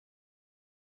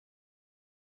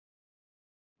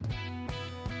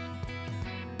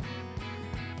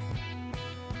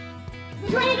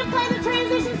Ready to play the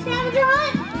transition scavenger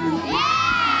hunt? Yeah!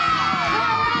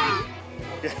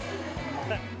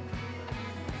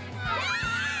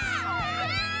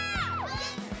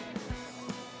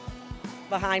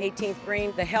 Behind 18th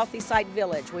Green, the Healthy Sight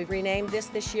Village. We've renamed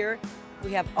this year.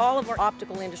 We have all of our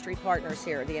optical industry partners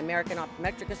here, the American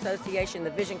Optometric Association, the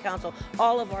Vision Council,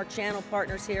 all of our channel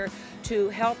partners here to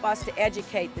help us to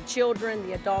educate the children,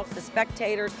 the adults, the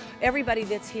spectators, everybody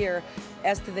that's here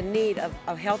as to the need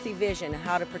of healthy vision and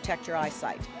how to protect your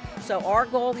eyesight. So our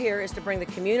goal here is to bring the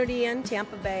community in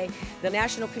Tampa Bay, the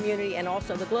national community, and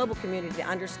also the global community to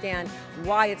understand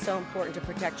why it's so important to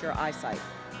protect your eyesight.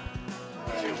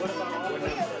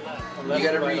 You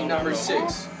got to read number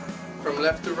 6 from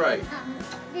left to right.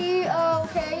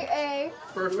 D-O-K-A.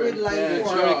 Perfect. Yeah,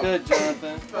 it's really good,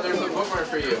 Jonathan. Oh, there's a bookmark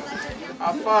for you.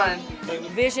 Have fun.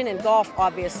 Vision and golf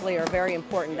obviously are very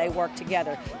important. They work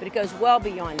together, but it goes well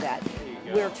beyond that.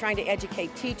 We're trying to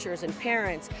educate teachers and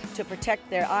parents to protect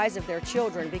their eyes of their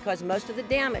children because most of the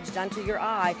damage done to your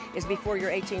eye is before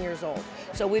you're 18 years old.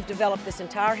 So we've developed this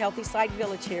entire Healthy Sight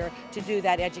Village here to do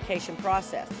that education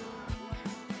process.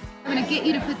 I'm going to get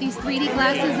you to put these 3D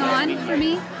glasses on for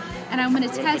me, and I'm going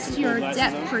to test your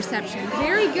depth perception.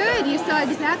 Very good. You saw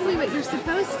exactly what you're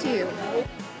supposed to.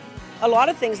 A lot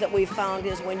of things that we've found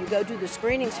is when you go do the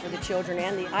screenings for the children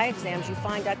and the eye exams, you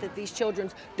find out that these children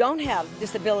don't have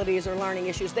disabilities or learning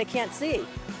issues. They can't see.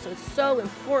 So it's so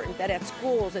important that at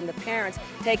schools and the parents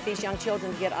take these young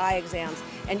children to get eye exams,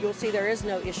 and you'll see there is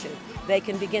no issue. They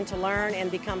can begin to learn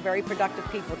and become very productive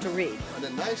people to read. And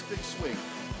a nice big swing.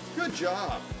 Good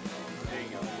job. There you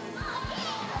go.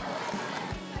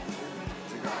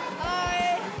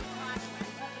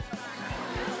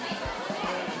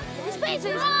 This place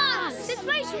is wrong! This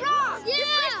place rocks!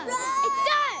 Yeah!